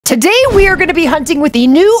Today we are going to be hunting with the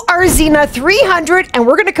new ARZYNA 300 and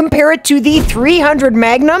we're going to compare it to the 300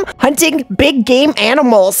 Magnum, hunting big game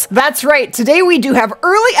animals. That's right, today we do have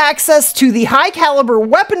early access to the high caliber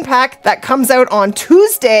weapon pack that comes out on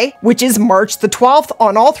Tuesday, which is March the 12th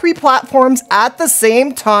on all three platforms at the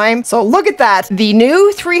same time. So look at that. The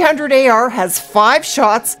new 300 AR has 5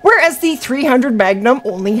 shots, whereas the 300 Magnum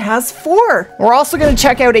only has 4. We're also going to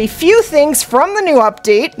check out a few things from the new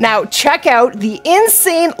update. Now check out the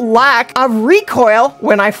insane lack of recoil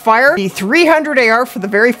when I fire the 300 AR for the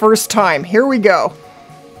very first time. Here we go.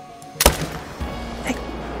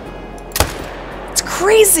 It's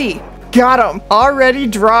crazy. Got him. Already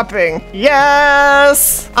dropping.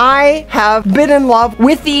 Yes! I have been in love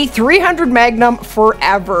with the 300 Magnum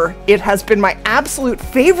forever. It has been my absolute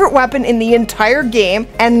favorite weapon in the entire game,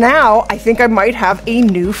 and now I think I might have a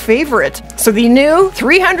new favorite. So the new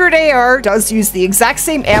 300 AR does use the exact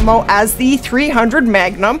same ammo as the 300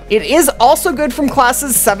 Magnum. It is also good from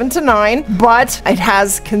classes 7 to 9, but it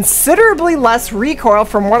has considerably less recoil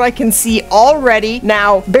from what I can see already.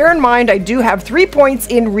 Now, bear in mind, I do have 3 points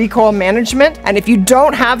in recoil management, and if you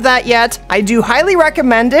don't have that yet, I do highly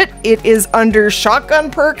recommend it. It is under shotgun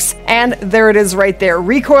perks, and there it is right there,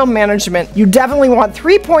 recoil management. You definitely want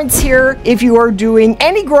 3 points here if you are doing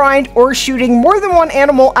any grind or shooting more than one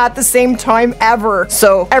animal at the same time ever.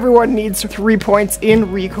 So everyone needs 3 points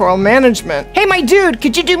in recoil management. Hey my dude,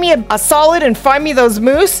 could you do me a solid and find me those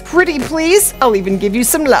moose? Pretty please? I'll even give you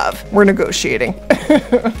some love. We're negotiating.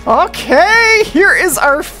 Okay, here is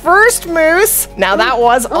our first moose. Now that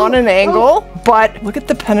was on an angle, but look at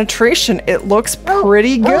the penetration. It looks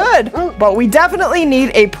pretty good. But we definitely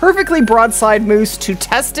need a perfectly broadside moose to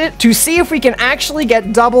test it, to see if we can actually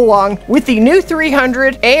get double lung with the new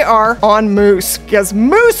 300 AR on moose, because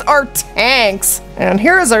moose are tanks. And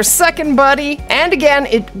here is our second buddy. And again,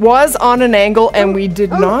 it was on an angle and we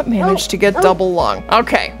did not manage to get double lung.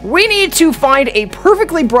 Okay, we need to find a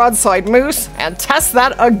perfectly broadside moose and test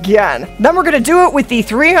that again. Then we're gonna do it with the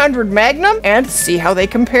 300 Magnum and see how they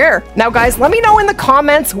compare. Now guys, let me know in the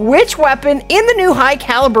comments which weapon in the new high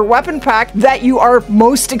caliber weapon pack that you are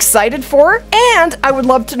most excited for. And I would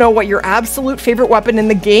love to know what your absolute favorite weapon in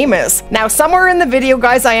the game is. Now, somewhere in the video,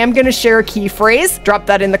 guys, I am gonna share a key phrase. Drop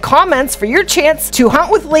that in the comments for your chance to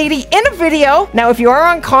hunt with Lady in a video. Now, if you are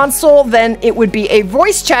on console, then it would be a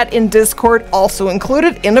voice chat in Discord, also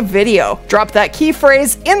included in a video. Drop that key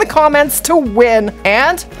phrase in the comments to win,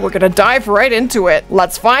 and we're gonna dive right into it.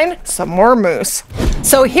 Let's find some more moose.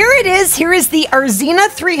 So here it is. Here is the ARZYNA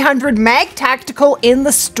 300 Mag Tactical in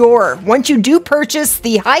the store. Once you do purchase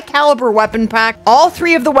the high caliber weapon pack, all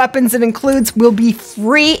 3 of the weapons it includes will be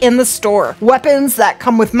free in the store. Weapons that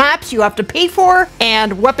come with maps you have to pay for,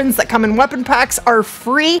 and weapons that come in weapon packs are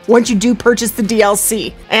free once you do purchase the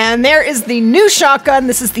DLC. And there is the new shotgun.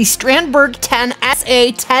 This is the Strandberg 10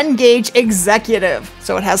 SA 10 gauge Executive.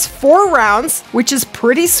 So it has 4 rounds, which is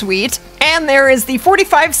pretty sweet. And there is the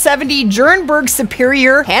 4570 Jernberg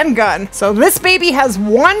Superior handgun. So this baby has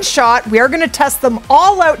 1 shot. We are going to test them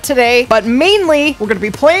all out today, but mainly we're going to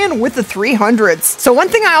be playing with the 300s. So one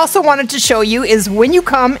thing I also wanted to show you is when you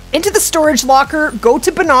come into the storage locker, go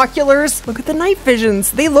to binoculars, look at the night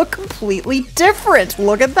visions. They look completely different.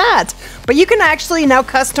 Look at that. But you can actually now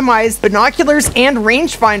customize binoculars and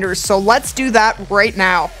rangefinders. So let's do that right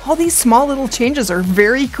now. All these small little changes are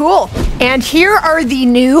very cool. And here are the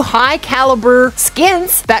new high caliber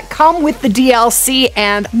skins that come with the DLC,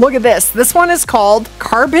 and look at this. This one is called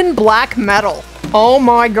Carbon Black Metal. Oh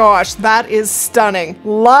my gosh, that is stunning.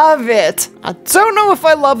 Love it. I don't know if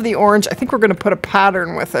I love the orange. I think we're gonna put a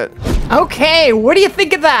pattern with it. Okay, what do you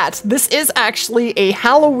think of that? This is actually a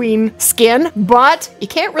Halloween skin, but you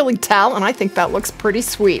can't really tell, and I think that looks pretty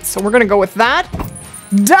sweet. So we're gonna go with that.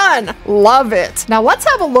 Done! Love it. Now let's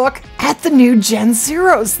have a look at the new Gen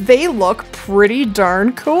Zeros. They look pretty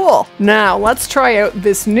darn cool. Now let's try out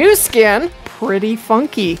this new skin. Pretty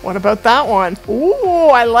funky. What about that one? Ooh,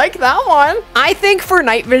 I like that one. I think for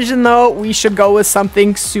night vision though, we should go with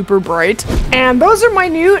something super bright. And those are my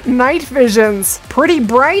new night visions. Pretty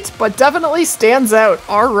bright, but definitely stands out.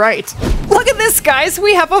 All right. Look at this, guys.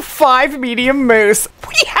 We have a 5 medium moose.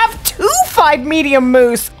 We have 2 5 medium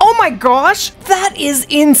moose. Oh my gosh, that is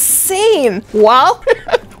insane. Well,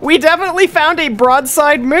 we definitely found a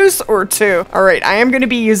broadside moose or 2. All right, I am going to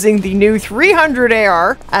be using the new 300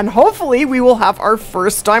 AR, and hopefully we will have our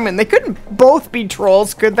first diamond. They couldn't both be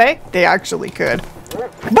trolls, could they? They actually could.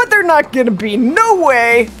 But they're not going to be. No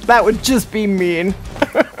way. That would just be mean.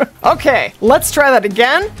 Okay, let's try that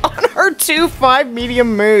again on our 2.5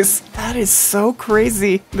 medium moose. That is so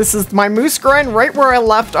crazy. This is my moose grind right where I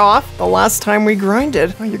left off the last time we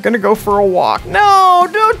grinded. Oh, you're gonna go for a walk. No,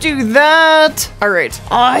 don't do that. All right,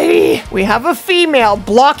 we have a female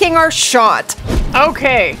blocking our shot.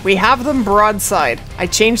 Okay, we have them broadside. I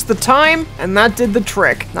changed the time and that did the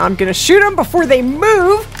trick. Now I'm gonna shoot them before they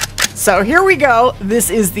move. So here we go. This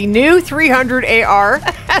is the new 300 AR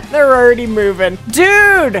and they're already moving.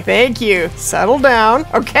 Dude, thank you. Settle down.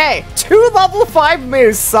 Okay, 2 level 5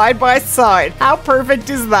 moose side by side. How perfect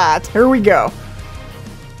is that? Here we go.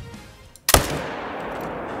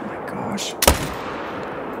 Oh my gosh.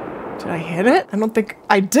 Did I hit it? I don't think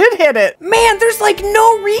I did hit it. Man, there's like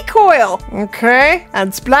no recoil. Okay,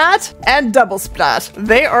 and splat and double splat.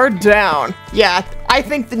 They are down. Yeah, I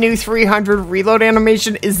think the new 300 reload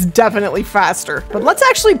animation is definitely faster. But let's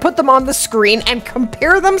actually put them on the screen and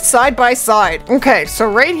compare them side by side. Okay,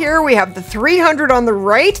 so right here we have the 300 on the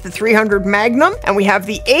right, the 300 Magnum, and we have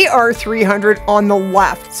the AR 300 on the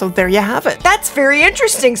left. So there you have it. That's very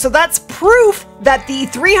interesting. So that's proof that the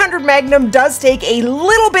 300 Magnum does take a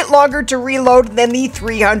little bit longer to reload than the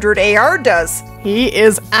 300 AR does. He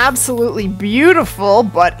is absolutely beautiful,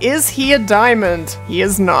 but is he a diamond? He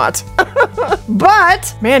is not.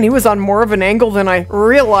 But, man, he was on more of an angle than I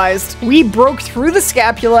realized. We broke through the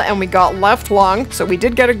scapula and we got left lung, so we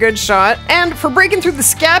did get a good shot. And for breaking through the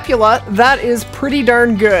scapula, that is pretty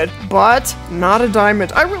darn good, but not a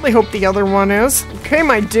diamond. I really hope the other one is. Okay,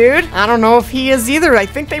 my dude. I don't know if he is either. I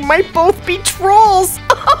think they might both be trolls.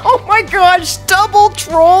 Oh my gosh, double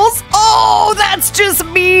trolls. Oh, that's just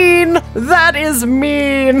mean. That is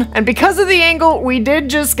mean. And because of the angle, we did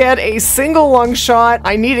just get a single lung shot.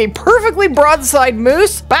 I need a perfectly broadside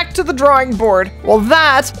moose. Back to the drawing board. Well,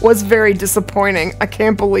 that was very disappointing. I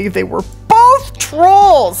can't believe they were both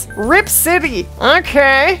trolls. Rip City.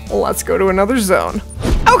 Okay, let's go to another zone.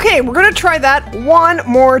 Okay, we're gonna try that one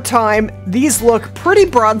more time. These look pretty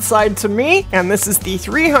broadside to me, and this is the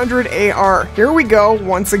 300 AR. Here we go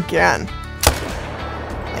once again.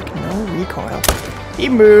 Like no recoil. He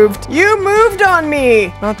moved. You moved on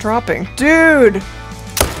me! Not dropping. Dude!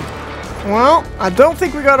 Well, I don't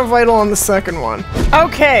think we got a vital on the second one.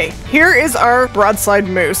 Okay, here is our broadside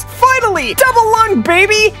moose. Finally! Double lung,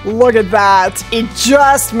 baby! Look at that. It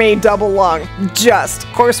just made double lung. Just.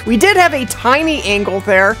 Of course, we did have a tiny angle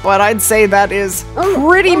there, but I'd say that is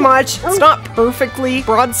pretty much, it's not perfectly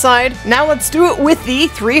broadside. Now let's do it with the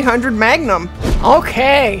 300 Magnum.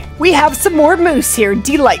 Okay, we have some more moose here.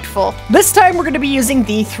 Delightful. This time we're going to be using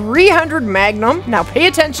the 300 Magnum. Now pay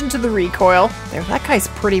attention to the recoil. There, that guy's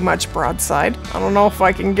pretty much broadside. I don't know if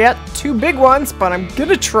I can get 2 big ones, but I'm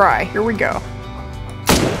gonna try. Here we go.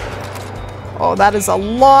 Oh, that is a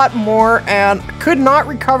lot more, and could not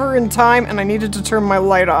recover in time, and I needed to turn my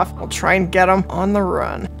light off. I'll try and get him on the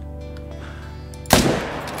run.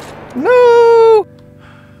 No!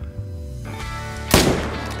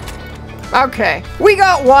 Okay, we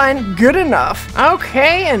got one, good enough.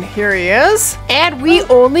 Okay, and here he is. And we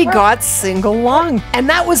only got single lung. And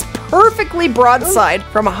that was perfectly broadside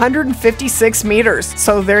from 156 meters.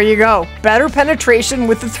 So there you go. Better penetration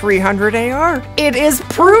with the 300 AR. It is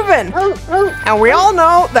proven. And we all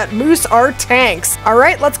know that moose are tanks. All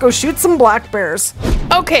right, let's go shoot some black bears.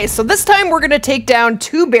 Okay, so this time we're gonna take down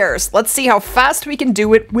 2 bears. Let's see how fast we can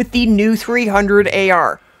do it with the new 300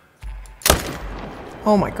 AR.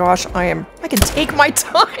 Oh my gosh, I can take my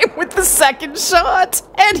time with the second shot.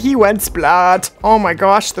 And he went splat. Oh my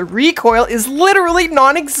gosh, the recoil is literally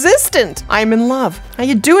non-existent. I'm in love. How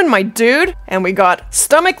you doing, my dude? And we got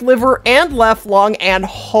stomach, liver, and left lung, and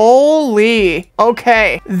holy.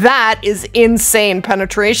 Okay, that is insane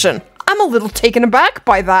penetration. I'm a little taken aback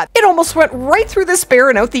by that. It almost went right through this bear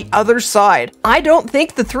and out the other side. I don't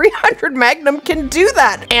think the 300 Magnum can do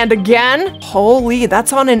that. And again, holy,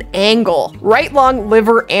 that's on an angle. Right lung,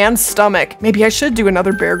 liver, and stomach. Maybe I should do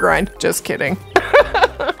another bear grind. Just kidding.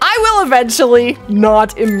 I will eventually,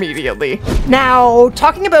 not immediately. Now,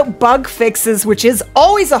 talking about bug fixes, which is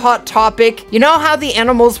always a hot topic, you know how the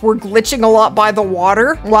animals were glitching a lot by the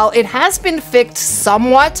water? Well, it has been fixed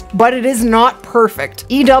somewhat, but it is not perfect.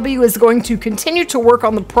 EW is going to continue to work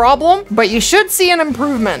on the problem, but you should see an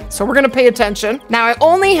improvement. So we're gonna pay attention. Now, I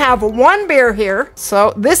only have 1 bear here,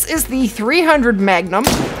 so this is the 300 Magnum.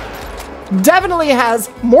 definitely has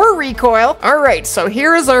more recoil. All right, so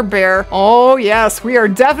here is our bear. Oh yes, we are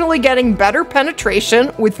definitely getting better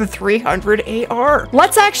penetration with the 300 AR.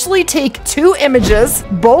 Let's actually take two images,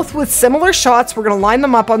 both with similar shots. We're gonna line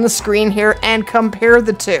them up on the screen here and compare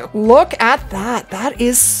the two. Look at that. That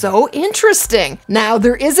is so interesting. Now,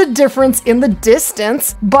 there is a difference in the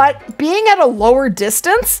distance, but being at a lower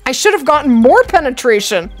distance, I should have gotten more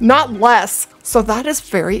penetration, not less. So that is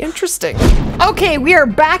very interesting. Okay, we are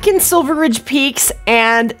back in Silver Ridge Peaks,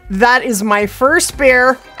 and that is my first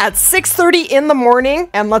bear at 6:30 in the morning.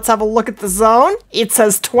 And let's have a look at the zone. It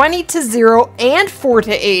says 20 to 0 and 4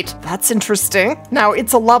 to 8. That's interesting. Now,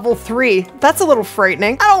 it's a level 3. That's a little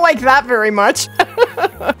frightening. I don't like that very much.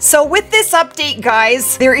 So with this update,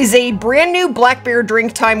 guys, there is a brand new black bear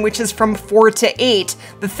drink time, which is from 4 to 8.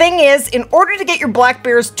 The thing is, in order to get your black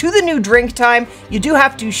bears to the new drink time, you do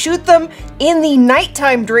have to shoot them in the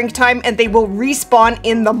nighttime drink time, and they will respawn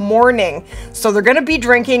in the morning. So they're gonna be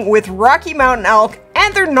drinking with Rocky Mountain elk,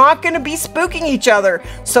 and they're not going to be spooking each other.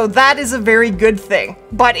 So that is a very good thing.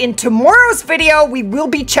 But in tomorrow's video, we will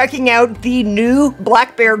be checking out the new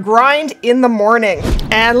black bear grind in the morning.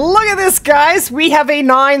 And look at this, guys. We have a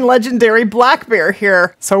 9 legendary black bear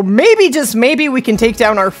here. So maybe, just maybe, we can take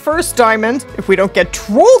down our first diamond if we don't get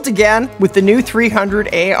trolled again with the new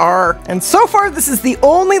 300 AR. And so far, this is the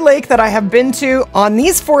only lake that I have been to on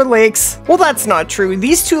these 4 lakes. Well, that's not true.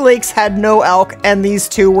 These 2 lakes had no elk, and these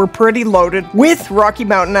 2 were pretty loaded with Rocky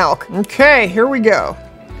Mountain elk. Okay, here we go.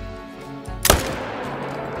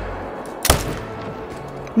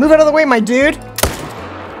 Move out of the way, my dude.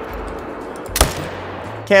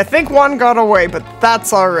 Okay, I think one got away, but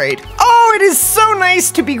that's all right. Oh, it is so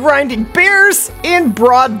nice to be grinding bears in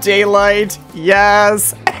broad daylight.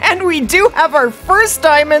 Yes. And we do have our first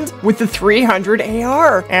diamond with the 300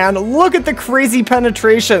 AR. And look at the crazy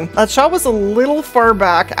penetration. That shot was a little far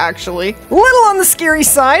back, actually. A little on the scary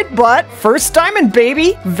side, but first diamond,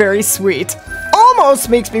 baby. Very sweet. Almost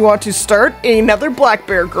makes me want to start another black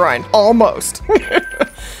bear grind. Almost.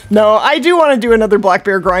 No, I do want to do another black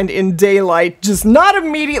bear grind in daylight, just not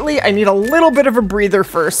immediately. I need a little bit of a breather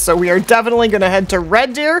first, so we are definitely going to head to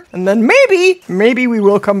Red Deer, and then maybe we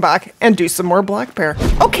will come back and do some more black bear.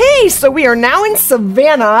 Okay, so we are now in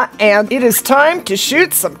Savannah, and it is time to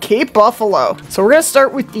shoot some Cape Buffalo. So we're going to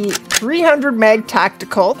start with the 300 mag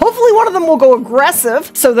tactical. Hopefully one of them will go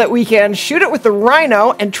aggressive so that we can shoot it with the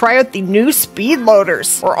rhino and try out the new speed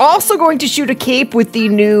loaders. We're also going to shoot a Cape with the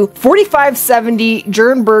new 4570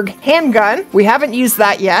 Jernberg handgun. We haven't used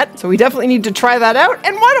that yet, so we definitely need to try that out.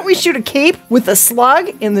 And why don't we shoot a Cape with a slug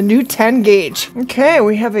in the new 10 gauge? Okay,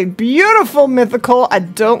 we have a beautiful mythical. I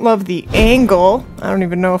don't love the angle. I don't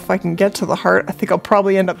even know if I can get to the heart. I think I'll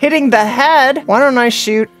probably end up hitting the head. Why don't I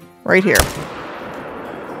shoot right here?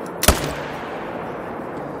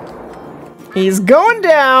 He's going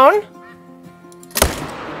down.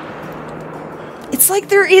 It's like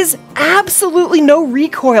there is absolutely no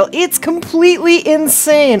recoil. It's completely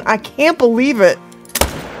insane. I can't believe it.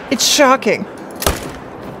 It's shocking.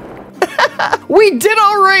 We did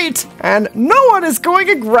all right, and no one is going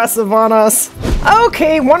aggressive on us.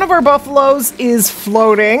 Okay, one of our buffaloes is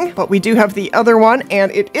floating, but we do have the other one,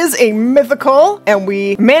 and it is a mythical, and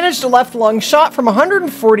we managed a left lung shot from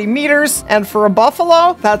 140 meters, and for a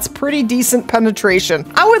buffalo, that's pretty decent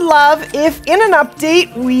penetration. I would love if in an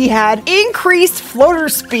update we had increased floater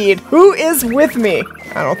speed. Who is with me?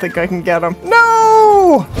 I don't think I can get him.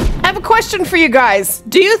 No! I have a question for you guys.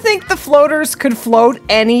 Do you think the floaters could float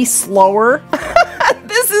any slower?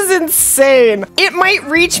 This is insane. It might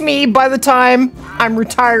reach me by the time I'm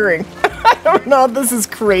retiring. I don't know. This is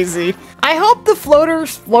crazy. I hope the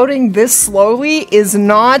floaters floating this slowly is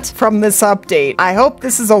not from this update. I hope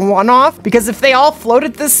this is a one-off, because if they all float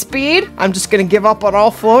at this speed, I'm just gonna give up on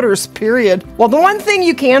all floaters, period. Well, the one thing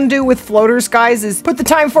you can do with floaters, guys, is put the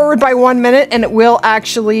time forward by 1 minute and it will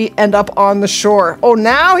actually end up on the shore. Oh,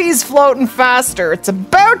 now he's floating faster. It's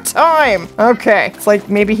about time. Okay, it's like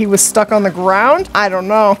maybe he was stuck on the ground. I don't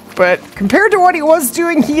know, but compared to what he was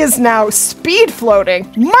doing, he is now speed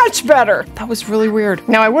floating. Much better. That was really weird.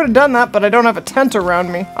 Now, I would have done that, but I don't have a tent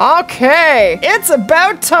around me. Okay, it's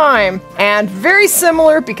about time. And very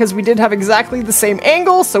similar, because we did have exactly the same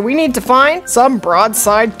angle, so we need to find some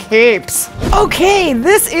broadside capes. Okay,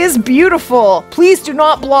 this is beautiful. Please do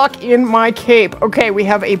not block in my cape. Okay, we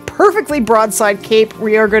have a perfectly broadside cape.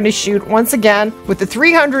 We are going to shoot once again with the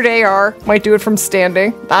 300 AR. Might do it from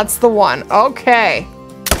standing. That's the one. Okay.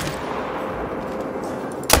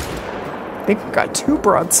 think we got 2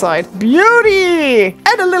 broadside. Beauty!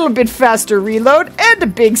 And a little bit faster reload and a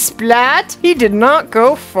big splat. He did not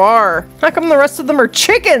go far. How come the rest of them are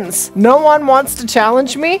chickens? No one wants to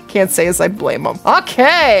challenge me? Can't say as I blame them.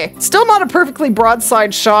 Okay, still not a perfectly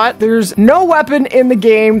broadside shot. There's no weapon in the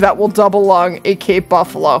game that will double lung a Cape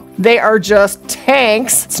Buffalo. They are just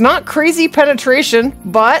tanks. It's not crazy penetration,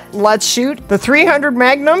 but let's shoot the 300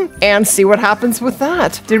 Magnum and see what happens with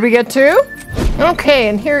that. Did we get 2? Okay,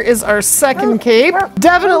 and here is our second cape.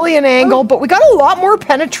 Definitely an angle, but we got a lot more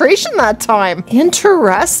penetration that time.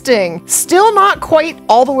 Interesting. Still not quite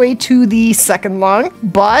all the way to the second lung,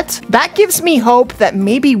 but that gives me hope that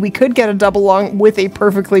maybe we could get a double lung with a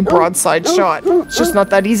perfectly broadside shot. It's just not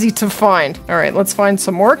that easy to find. All right, let's find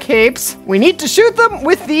some more capes. We need to shoot them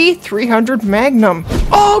with the 300 Magnum.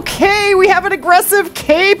 Okay, we have an aggressive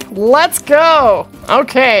cape. Let's go.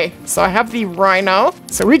 Okay, so I have the Rhino.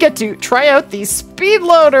 So we get to try out the speed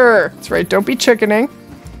loader. That's right, don't be chickening.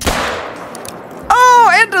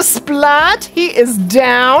 Oh, and a splat. He is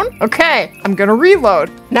down. Okay, I'm gonna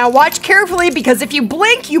reload. Now watch carefully because if you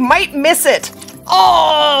blink, you might miss it.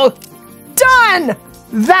 Oh, done.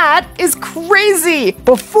 That is crazy.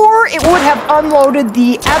 Before it would have unloaded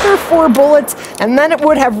the other 4 bullets and then it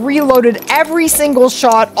would have reloaded every single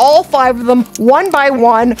shot, all 5 of them, one by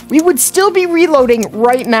one. We would still be reloading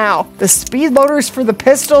right now. The speed loaders for the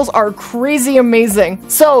pistols are crazy amazing.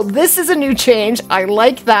 So this is a new change. I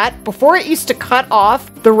like that. Before it used to cut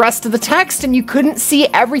off the rest of the text and you couldn't see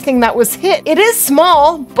everything that was hit. It is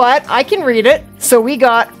small, but I can read it. So we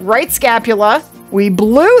got right scapula. We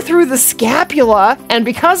blew through the scapula, and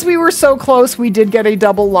because we were so close, we did get a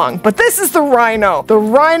double lung. But this is the Rhino. The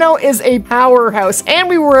Rhino is a powerhouse, and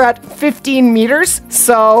we were at 15 meters,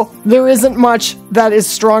 so there isn't much that is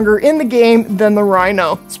stronger in the game than the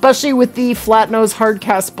Rhino, especially with the flat nose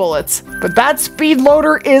hardcast bullets. But that speed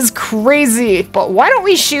loader is crazy. But why don't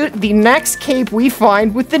we shoot the next cape we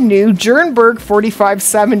find with the new Jernberg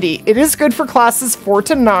 4570? It is good for classes 4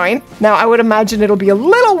 to 9. Now, I would imagine it'll be a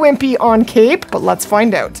little wimpy on cape, but let's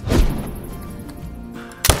find out.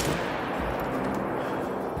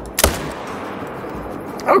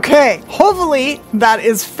 Okay, hopefully that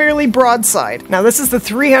is fairly broadside. Now this is the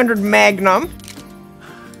 300 Magnum.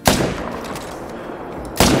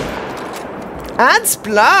 And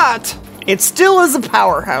splat! It still is a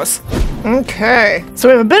powerhouse. Okay, so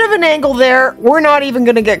we have a bit of an angle there. We're not even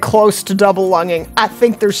gonna get close to double lunging. I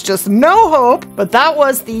think there's just no hope, but that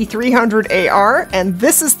was the 300 AR, and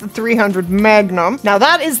this is the 300 Magnum. Now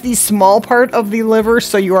that is the small part of the liver,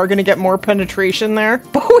 so you are gonna get more penetration there.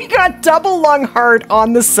 But we got double lung hard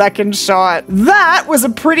on the second shot. That was a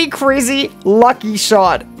pretty crazy lucky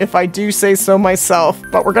shot, if I do say so myself.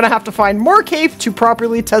 But we're gonna have to find more cape to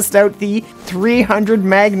properly test out the 300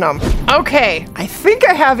 Magnum. Okay, I think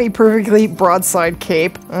I have a perfectly broadside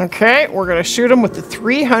cape. Okay, we're gonna shoot him with the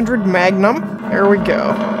 300 Magnum. There we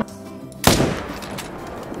go.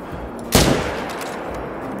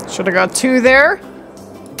 Should have got 2 there.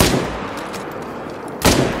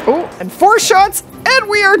 Oh, and 4 shots, and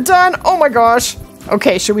we are done. Oh my gosh.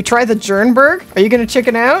 Okay, should we try the Jernberg? Are you gonna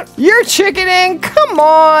chicken out? You're chickening, come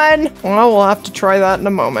on. Well, we'll have to try that in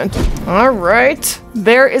a moment. All right.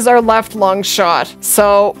 There is our left lung shot.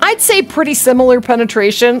 So I'd say pretty similar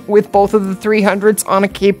penetration with both of the 300s on a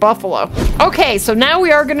Cape Buffalo. Okay, so now we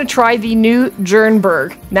are gonna try the new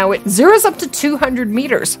Jernberg. Now it zeroes up to 200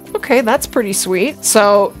 meters. Okay, that's pretty sweet.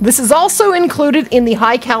 So this is also included in the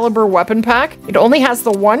high caliber weapon pack. It only has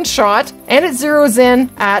the 1 shot and it zeroes in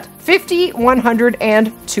at 50, 100,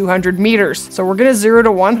 and 200 meters. So we're gonna 0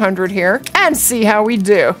 to 100 here and see how we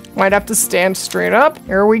do. Might have to stand straight up.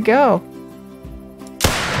 Here we go.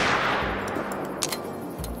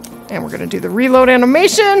 And we're gonna do the reload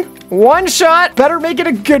animation. 1 shot, better make it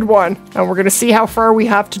a good one. And we're gonna see how far we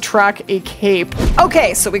have to track a cape.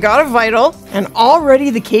 Okay, so we got a vital, and already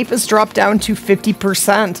the cape has dropped down to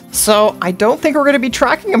 50%. So I don't think we're gonna be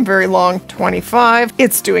tracking him very long. 25,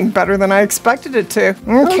 it's doing better than I expected it to.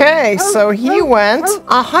 Okay, so he went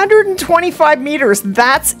 125 meters,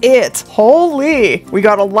 that's it. Holy, we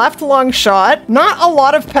got a left lung shot. Not a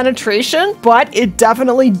lot of penetration, but it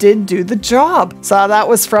definitely did do the job. So that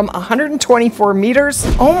was from 124 meters.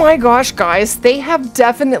 Oh my gosh, guys, they have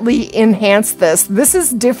definitely enhanced this. This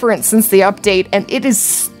is different since the update, and it is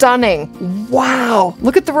stunning. Wow,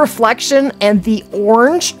 look at the reflection and the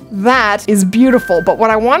orange. That is beautiful. But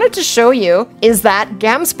what I wanted to show you is that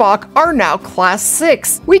Gamsbach are now class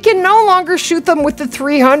 6. We can no longer shoot them with the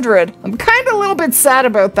 300. I'm kind of a little bit sad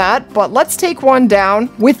about that, but let's take one down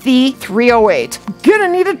with the 308. Gonna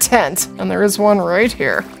need a tent, and there is one right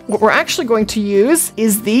here. what we're actually going to use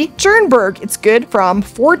is the Jernberg. It's good from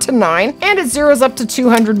 4 to 9, and it zeroes up to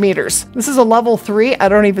 200 meters. This is a level 3. I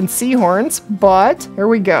don't even see horns, but here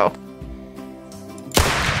we go.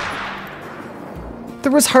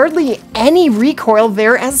 There was hardly any recoil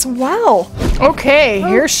there as well. Okay,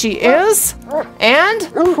 here she is. And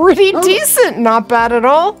pretty decent, not bad at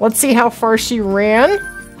all. Let's see how far she ran.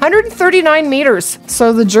 139 meters.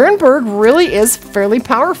 So the Jernberg really is fairly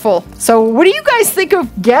powerful. So what do you guys think of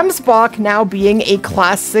Gemsbok now being a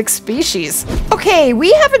class 6 species? Okay,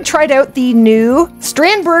 we haven't tried out the new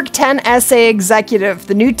Strandberg 10 SA Executive,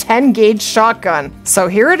 the new 10 gauge shotgun. So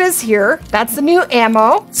here it is here. That's the new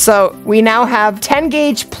ammo. So we now have 10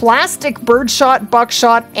 gauge plastic birdshot,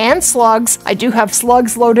 buckshot, and slugs. I do have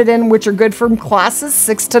slugs loaded in, which are good from classes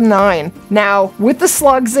 6 to 9. Now, with the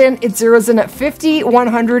slugs in, it zeroes in at 50,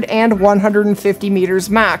 100, and 150 meters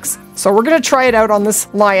max. So we're gonna try it out on this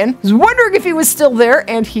lion. I was wondering if he was still there,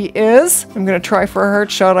 and he is. I'm gonna try for a heart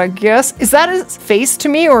shot, I guess. Is that his face to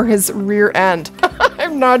me or his rear end?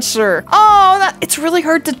 I'm not sure. Oh, it's really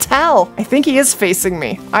hard to tell. I think he is facing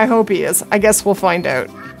me. I hope he is. I guess we'll find out.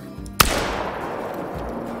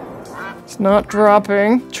 It's not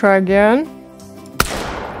dropping. Try again.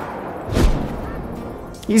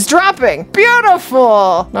 He's dropping.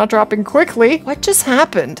 Beautiful. Not dropping quickly. What just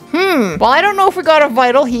happened? Well, I don't know if we got a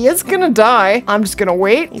vital. He is gonna die. I'm just gonna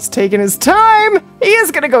wait. He's taking his time. He is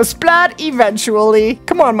gonna go splat eventually.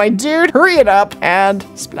 Come on, my dude. Hurry it up. And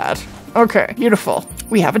splat. Okay, beautiful.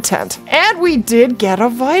 We have a tent. And we did get a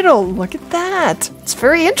vital. Look at that. It's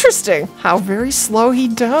very interesting how very slow he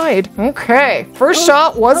died. Okay, first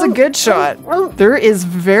shot was a good shot. There is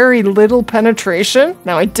very little penetration.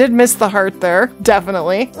 Now, I did miss the heart there,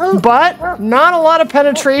 definitely. But not a lot of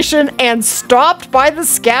penetration and stopped by the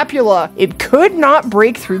scapula. It could not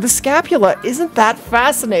break through the scapula. Isn't that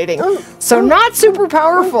fascinating? So not super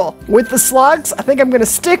powerful. With the slugs, I think I'm going to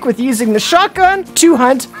stick with using the shotgun to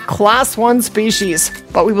hunt class 1 species.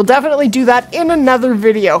 But we will definitely do that in another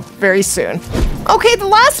video very soon. Okay, the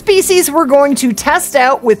last species we're going to test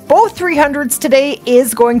out with both 300s today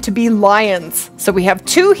is going to be lions. So we have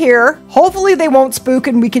 2 here. Hopefully they won't spook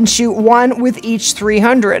and we can shoot 1 with each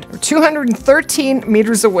 300. We're 213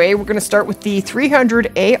 meters away. We're going to start with the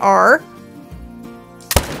 300 AR.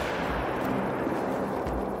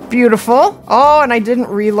 Beautiful. Oh, and I didn't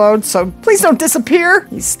reload, so please don't disappear.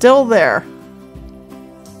 He's still there.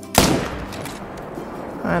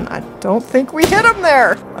 And I don't think we hit him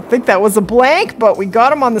there. I think that was a blank, but we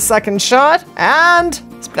got him on the second shot. And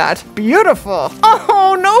splat. Beautiful.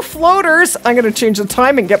 Oh, no floaters. I'm going to change the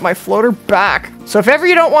time and get my floater back. So if ever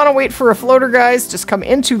you don't want to wait for a floater, guys, just come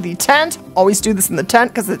into the tent. Always do this in the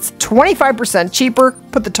tent because it's 25% cheaper.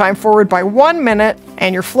 Put the time forward by 1 minute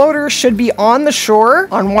and your floater should be on the shore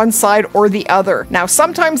on one side or the other. Now,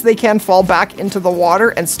 sometimes they can fall back into the water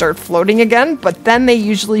and start floating again, but then they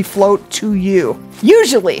usually float to you.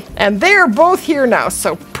 Usually. And they're both here now,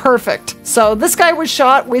 so perfect. So this guy was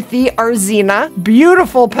shot with the ARZYNA.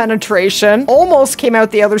 Beautiful penetration. Almost came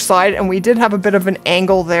out the other side, and we did have a bit of an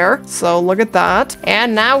angle there. So look at that.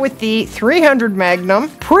 And now with the 300 Magnum,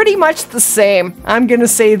 pretty much the same. I'm gonna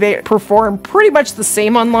say they perform pretty much the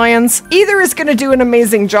same on lions. Either is gonna do an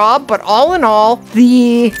amazing job, but all in all,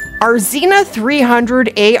 the ARZYNA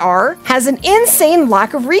 300 AR has an insane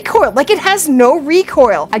lack of recoil. Like, it has no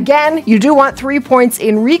recoil. Again, you do want 3 points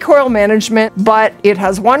in recoil management, but it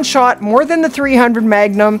has 1 shot more than the 300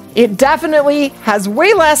 Magnum. It definitely has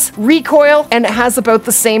way less recoil and it has about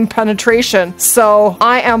the same penetration. So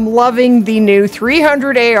I am loving the new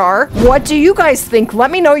 300 AR. What do you guys think?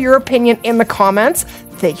 Let me know your opinion in the comments.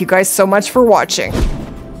 Thank you guys so much for watching.